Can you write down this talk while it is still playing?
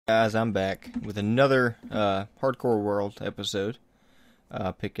Guys, I'm back with another Hardcore World episode.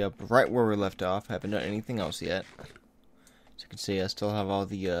 Pick up right where we left off. Haven't done anything else yet. As you can see, I still have all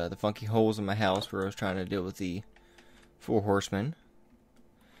the funky holes in my house where I was trying to deal with the 4 horsemen.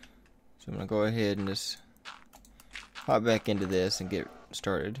 So I'm gonna go ahead and just hop back into this and get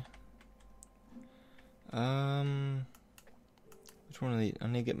started. Which one of these? I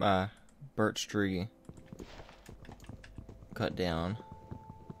need to get my birch tree cut down.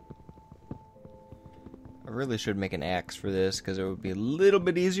 I really should make an axe for this because it would be a little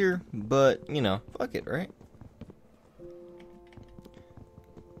bit easier, but you know, fuck it, right?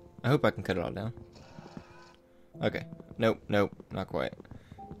 I hope I can cut it all down. Okay. Nope, not quite.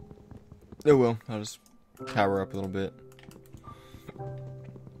 Oh well, I'll just power up a little bit.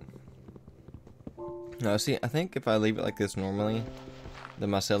 Now, see, I think if I leave it like this normally, the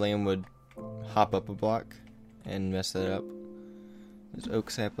mycelium would hop up a block and mess that up. There's oak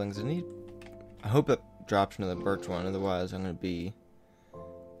saplings. I hope that drops into the birch one, otherwise I'm going to be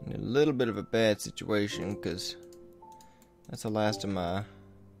in a little bit of a bad situation, because that's the last of my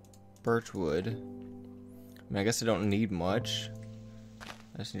birch wood. I mean, I guess I don't need much.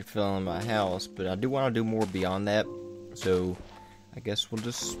 I just need to fill in my house, but I do want to do more beyond that, so I guess we'll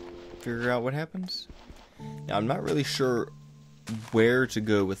just figure out what happens. Now, I'm not really sure where to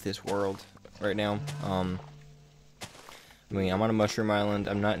go with this world right now. I mean, I'm on a mushroom island.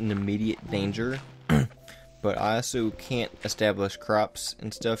 I'm not in immediate danger, but I also can't establish crops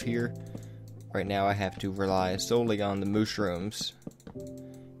and stuff here. Right now, I have to rely solely on the mushrooms.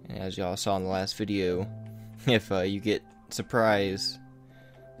 And as y'all saw in the last video, if you get surprise,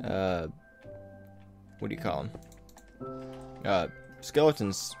 what do you call them?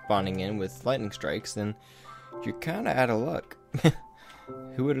 Skeletons spawning in with lightning strikes, then you're kind of out of luck.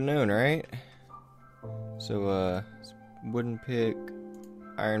 Who would have known, right? So, wooden pick,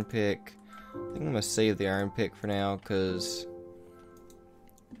 iron pick. I think I'm gonna save the iron pick for now, because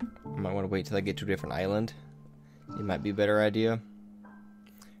I might want to wait till I get to a different island. It might be a better idea.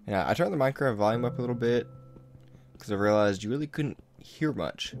 And I turned the Minecraft volume up a little bit, because I realized you really couldn't hear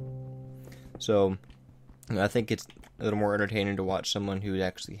much. So, I think it's a little more entertaining to watch someone who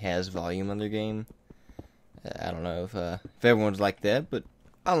actually has volume on their game. I don't know if everyone's like that, but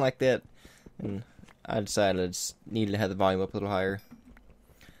I like that, and I decided I just needed to have the volume up a little higher.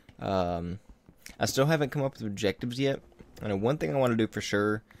 I still haven't come up with objectives yet. I know one thing I want to do for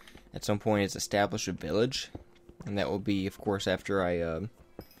sure at some point is establish a village, and that will be, of course, after I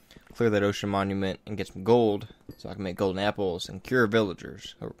clear that ocean monument and get some gold, so I can make golden apples and cure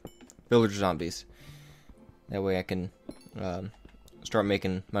villagers, or villager zombies. That way I can start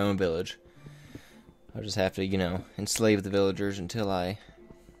making my own village. I'll just have to, you know, enslave the villagers until I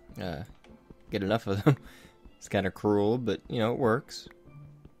get enough of them. It's kind of cruel, but, you know, it works.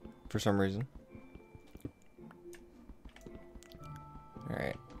 For some reason.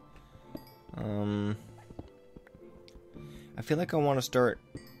 Alright. I feel like I want to start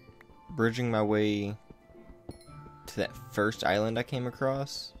bridging my way to that first island I came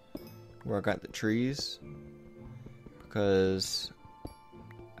across, where I got the trees, because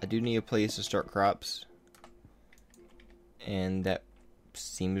I do need a place to start crops, and that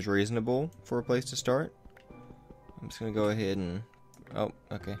seems reasonable for a place to start. I'm just gonna go ahead and... Oh,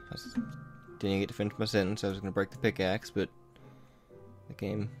 okay. Didn't get to finish my sentence. I was gonna break the pickaxe, but the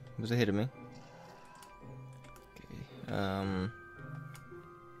game was ahead of me. Okay.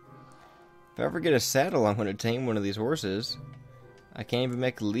 If I ever get a saddle, I'm gonna tame one of these horses. I can't even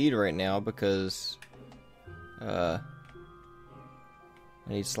make a lead right now because I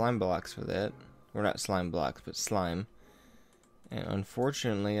need slime blocks for that. Or not slime blocks, but slime. And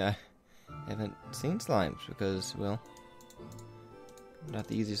unfortunately, I haven't seen slimes because, well, not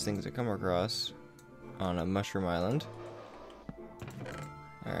the easiest things to come across on a mushroom island.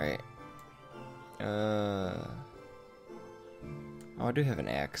 Alright. Oh, I do have an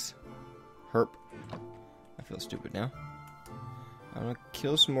axe. Herp. I feel stupid now. I'm gonna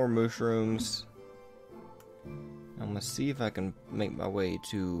kill some more mushrooms. I'm gonna see if I can make my way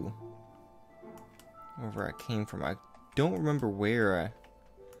to wherever I came from. I don't remember where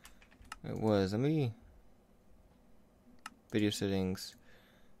it was. Let me... Video settings.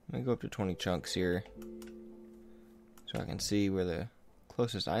 Let me go up to 20 chunks here, so I can see where the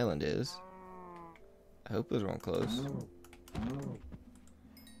closest island is. I hope there's one close. Oh,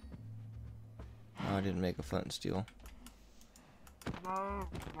 I didn't make a flint and steel. Oh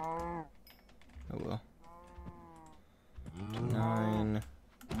well. 9.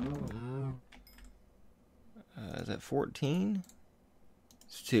 Is that 14?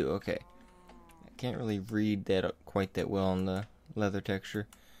 It's 2, okay. I can't really read that quite that well on the leather texture.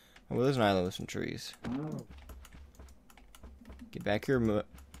 Oh, well, there's an island with some trees. Get back here,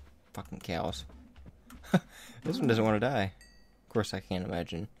 fucking cows. This one doesn't want to die. Of course, I can't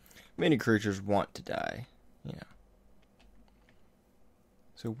imagine. Many creatures want to die, you know.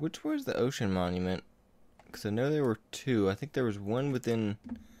 So, which was the ocean monument? Because I know there were two. I think there was one within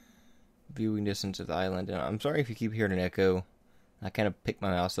viewing distance of the island. And I'm sorry if you keep hearing an echo. I kind of pick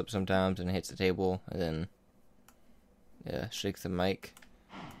my mouse up sometimes and it hits the table and then, yeah, shakes the mic.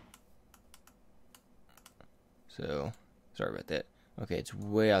 So, sorry about that. Okay, it's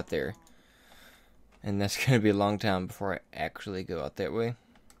way out there. And that's going to be a long time before I actually go out that way.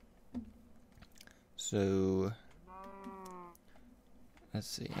 So, let's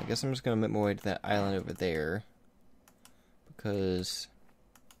see. I guess I'm just going to make my way to that island over there. Because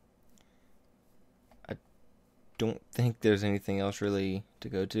I don't think there's anything else really to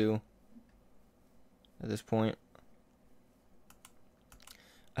go to at this point.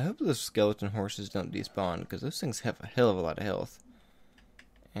 I hope those skeleton horses don't despawn, because those things have a hell of a lot of health.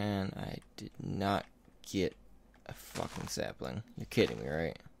 And I did not get a fucking sapling. You're kidding me,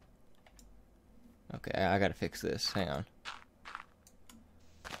 right? Okay, I gotta fix this. Hang on.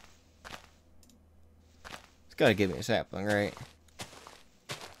 It's gotta give me a sapling, right?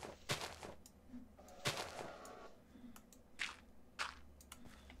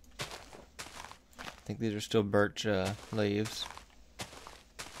 I think these are still birch leaves.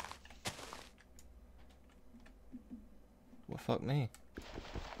 Well, fuck me.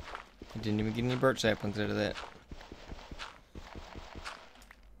 I didn't even get any birch saplings out of that.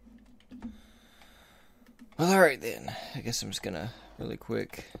 Well, alright then. I guess I'm just gonna, really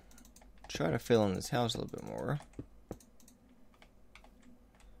quick, try to fill in this house a little bit more.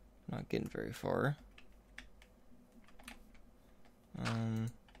 Not getting very far. Of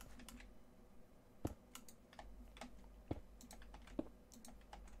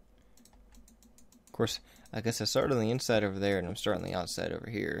course, I guess I started on the inside over there and I'm starting on the outside over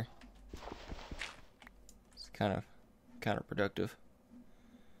here. It's kind of counterproductive.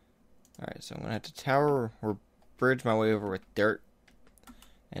 Alright, so I'm going to have to tower or bridge my way over with dirt.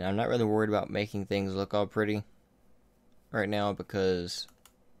 And I'm not really worried about making things look all pretty right now because,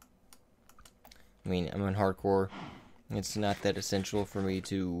 I mean, I'm in hardcore. It's not that essential for me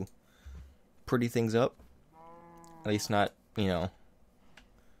to pretty things up. At least not, you know,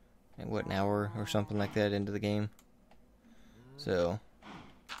 at what, an hour or something like that into the game. So,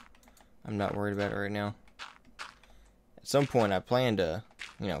 I'm not worried about it right now. At some point, I plan to,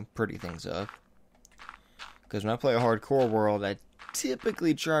 you know, pretty things up. Because when I play a hardcore world, I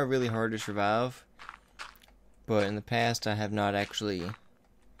typically try really hard to survive. But in the past, I have not actually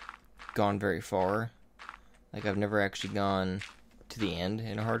gone very far. Like, I've never actually gone to the end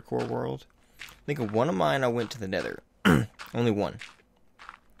in a hardcore world. I think of one of mine, I went to the Nether. Only one.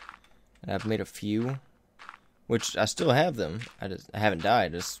 And I've made a few, which I still have them. I haven't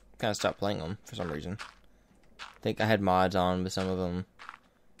died. I just kind of stopped playing them for some reason. I think I had mods on with some of them,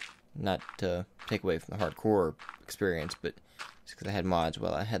 not to take away from the hardcore experience, but just because I had mods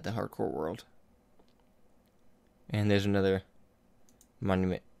while I had the hardcore world. And there's another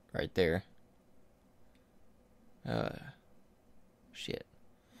monument right there. Shit.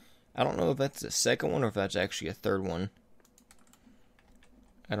 I don't know if that's the second one or if that's actually a third one.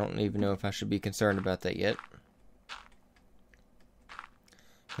 I don't even know if I should be concerned about that yet.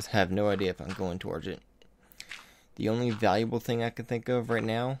 Because I have no idea if I'm going towards it. The only valuable thing I can think of right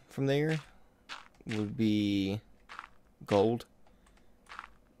now from there would be gold.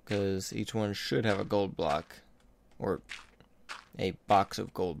 Because each one should have a gold block. Or a box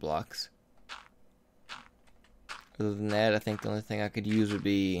of gold blocks. Other than that, I think the only thing I could use would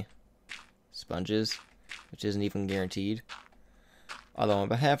be sponges. Which isn't even guaranteed. Although on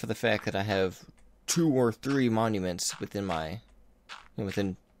behalf of the fact that I have 2 or 3 monuments within my,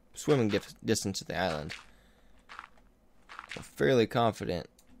 within swimming distance of the island, I'm fairly confident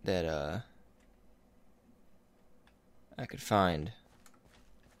that I could find.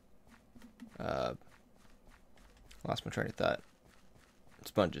 Lost my train of thought.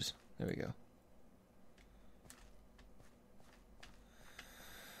 Sponges. There we go.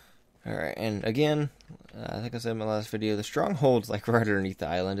 Alright, and again, I think I said in my last video, the stronghold's like right underneath the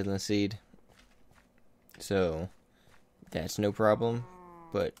island in the seed. So, that's no problem.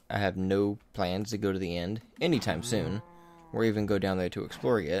 But I have no plans to go to the end anytime soon, or even go down there to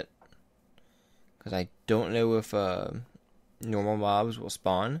explore yet. Because I don't know if normal mobs will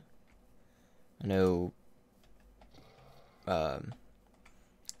spawn. I know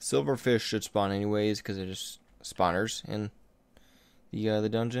silverfish should spawn anyways, because they're just spawners in the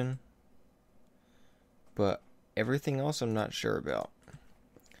dungeon. But everything else I'm not sure about.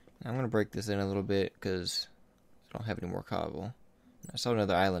 I'm gonna break this in a little bit because I don't have any more cobble. I saw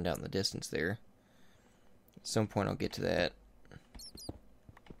another island out in the distance there. At some point I'll get to that.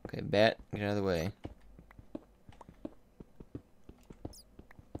 Okay, bat, get out of the way.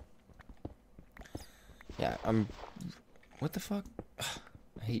 Yeah, what the fuck? Ugh,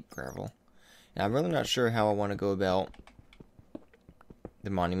 I hate gravel. Now, I'm really not sure how I want to go about the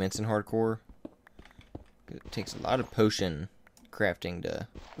monuments in hardcore. It takes a lot of potion crafting to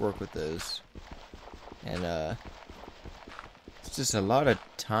work with those. And, it's just a lot of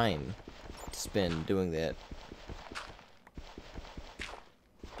time to spend doing that.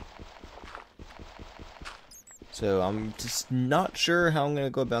 So, I'm just not sure how I'm going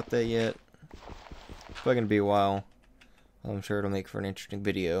to go about that yet. It's probably going to be a while. I'm sure it'll make for an interesting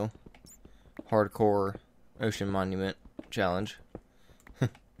video. Hardcore ocean monument challenge.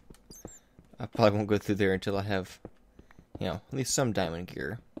 I probably won't go through there until I have, at least some diamond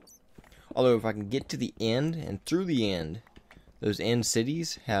gear. Although if I can get to the end and through the end, those end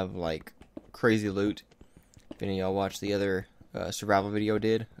cities have like crazy loot. If any of y'all watched the other survival video I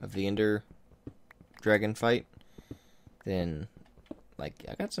did of the Ender dragon fight, then like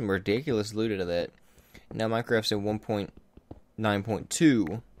I got some ridiculous loot out of that. Now Minecraft's in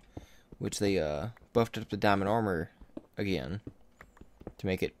 1.9.2, which they buffed up the diamond armor again to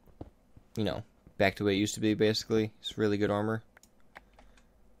make it, back to what it used to be, basically. It's really good armor.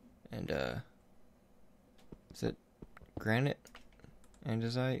 And, is it granite?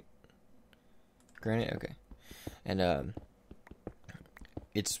 Andesite? Granite? Okay. And,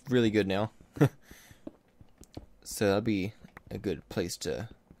 it's really good now. So that'll be a good place to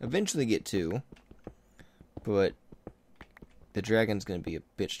eventually get to. But the dragon's going to be a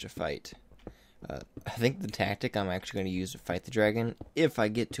bitch to fight. I think the tactic I'm actually going to use to fight the dragon, if I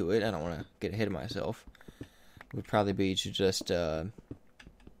get to it, I don't want to get ahead of myself, would probably be to just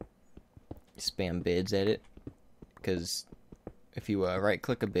spam bids at it. Because if you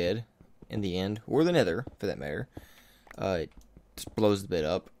right-click a bid in the end, or the nether, for that matter, it just blows the bid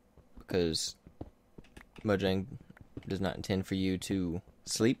up. Because Mojang does not intend for you to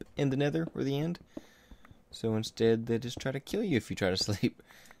sleep in the nether or the end. So instead, they just try to kill you if you try to sleep.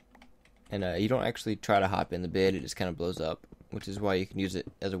 And you don't actually try to hop in the bed, it just kind of blows up. Which is why you can use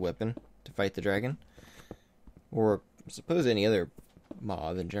it as a weapon to fight the dragon. Or, I suppose, any other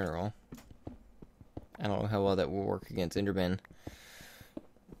mob in general. I don't know how well that will work against Endermen.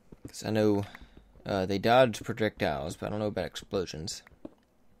 Because I know they dodge projectiles, but I don't know about explosions.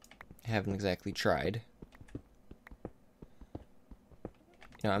 I haven't exactly tried.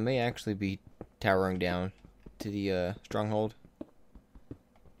 I may actually be towering down to the stronghold.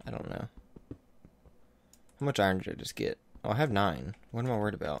 I don't know. How much iron did I just get? Oh, I have 9. What am I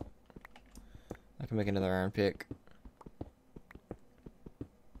worried about? I can make another iron pick.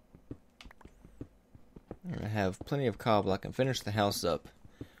 And I have plenty of cobble. I can finish the house up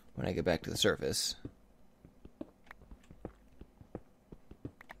when I get back to the surface.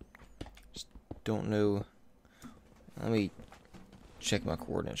 Just don't know. Let me check my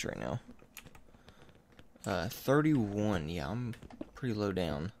coordinates right now. 31. Yeah, I'm pretty low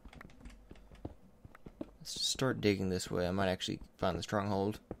down. Let's just start digging this way. I might actually find the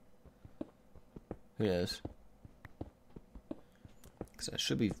stronghold. Who knows? Because I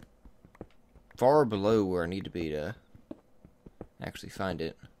should be far below where I need to be to actually find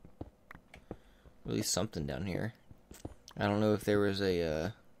it. At least something down here. I don't know if there was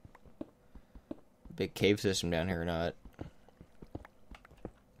a big cave system down here or not.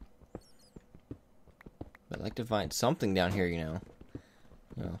 But I'd like to find something down here,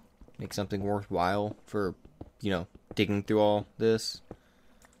 make something worthwhile for, digging through all this.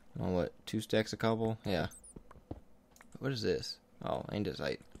 Oh, what, 2 stacks of cobble? Yeah. What is this? Oh,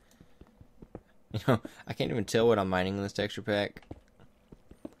 andesite. I can't even tell what I'm mining in this texture pack.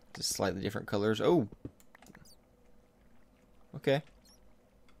 Just slightly different colors. Oh! Okay.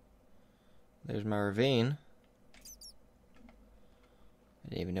 There's my ravine. I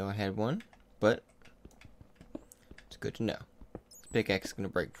didn't even know I had one, but it's good to know. This pickaxe is going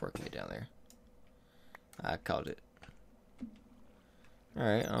to break before I can get down there. I called it.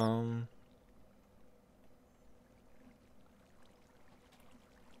 Alright,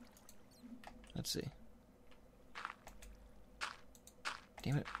 let's see.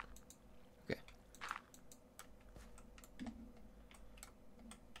 Damn it. Okay.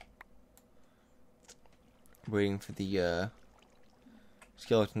 Waiting for the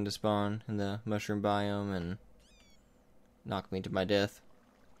skeleton to spawn in the mushroom biome and knock me to my death.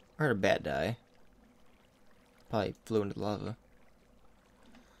 I heard a bat die. Probably flew into the lava.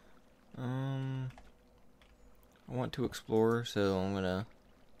 I want to explore, so I'm gonna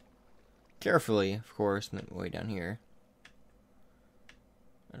carefully, of course, way down here.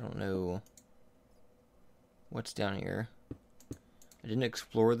 I don't know what's down here. I didn't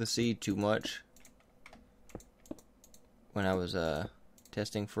explore the sea too much when I was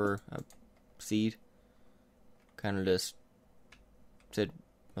testing for a seed. Kind of just said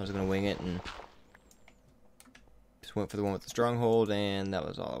I was going to wing it and just went for the one with the stronghold, and that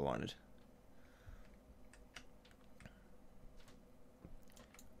was all I wanted.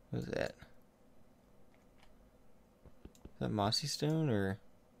 What is that? Is that mossy stone, or...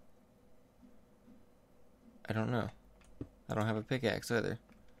 I don't know. I don't have a pickaxe either.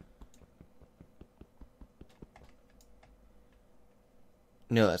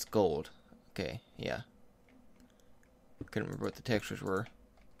 No, that's gold. Okay, yeah. Couldn't remember what the textures were.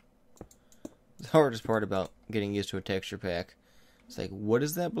 The hardest part about getting used to a texture pack. It's like, what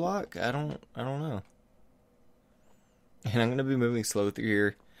is that block? I don't know. And I'm gonna be moving slow through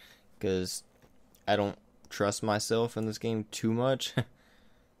here because I don't trust myself in this game too much.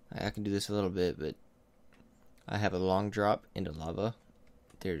 I can do this a little bit, but I have a long drop into lava.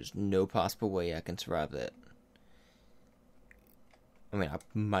 There's no possible way I can survive that. I mean, I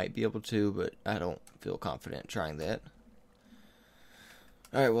might be able to, but I don't feel confident trying that.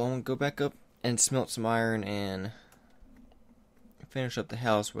 Alright, well, I'm going to go back up and smelt some iron and finish up the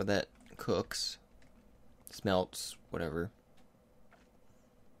house where that cooks. Smelts, whatever.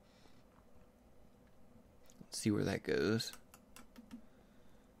 Let's see where that goes.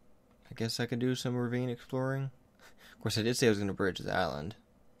 I guess I could do some ravine exploring. Of course, I did say I was going to bridge the island.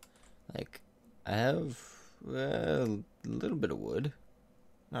 Like, I have a little bit of wood.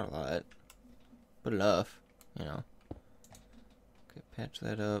 Not a lot, but enough, you know. Okay, patch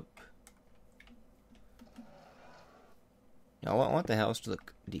that up. Now, I want the house to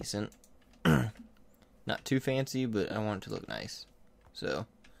look decent. Not too fancy, but I want it to look nice. So,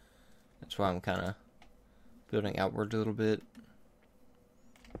 that's why I'm kind of building outwards a little bit.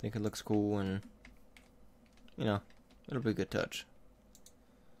 I think it looks cool, and, you know, it'll be a good touch.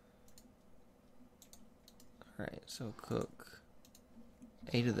 Alright, so cook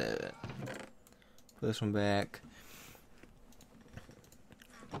 8 of that. Put this one back.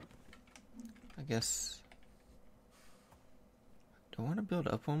 I guess... do I want to build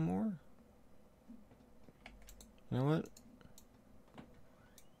up one more? You know what?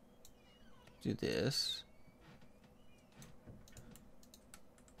 Do this.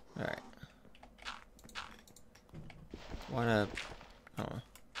 Alright. What up? I don't know.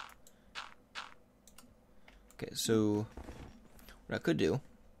 Okay, so what I could do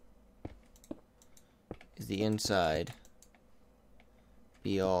is the inside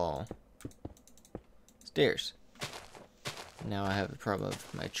be all stairs. Now I have the problem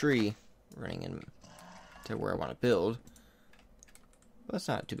of my tree running in to where I want to build. But that's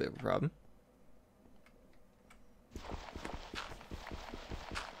not too big of a problem.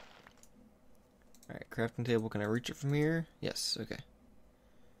 Alright, crafting table. Can I reach it from here? Yes, okay.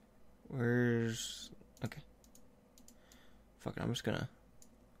 Where's... okay. Fuck it, I'm just gonna...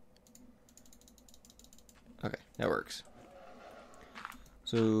 okay, that works.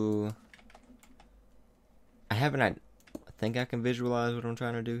 So... I think I can visualize what I'm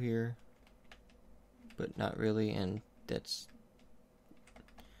trying to do here. But not really, and that's...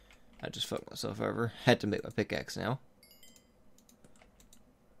 I just fucked myself over. Had to make my pickaxe now.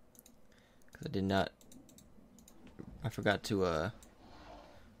 Because I did not... I forgot to,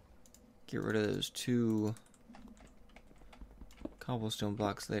 get rid of those 2 cobblestone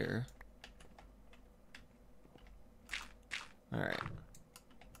blocks there. Alright.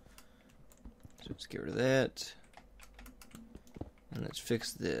 So let's get rid of that. And let's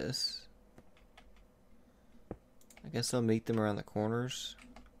fix this. I guess I'll meet them around the corners.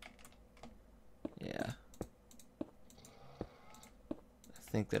 Yeah.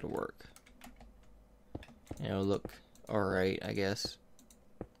 I think that'll work. And it'll look alright, I guess.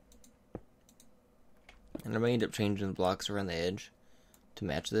 And I may end up changing the blocks around the edge to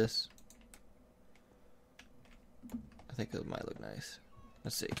match this. I think it might look nice.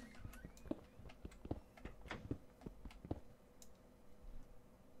 Let's see.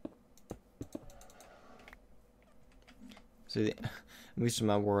 See, at least in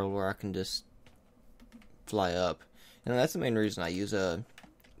my world where I can just fly up. And that's the main reason I use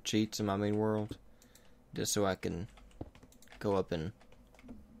cheats in my main world. Just so I can go up and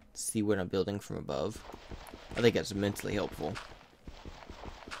see what I'm building from above. I think that's immensely helpful.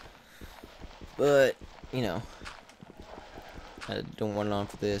 But, you know, I don't want it on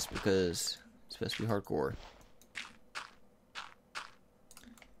for this because it's supposed to be hardcore.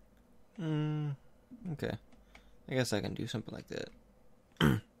 Okay. I guess I can do something like that.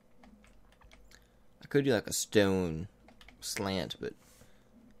 could do like a stone slant, but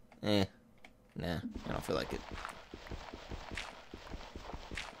nah, I don't feel like it.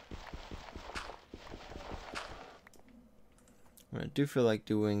 What I do feel like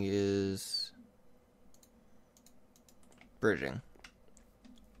doing is bridging.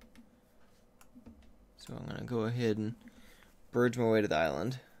 So I'm gonna go ahead and bridge my way to the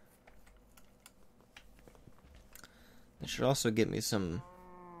island. It should also get me some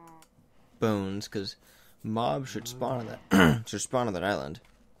bones, because mobs should spawn on that should spawn on that island.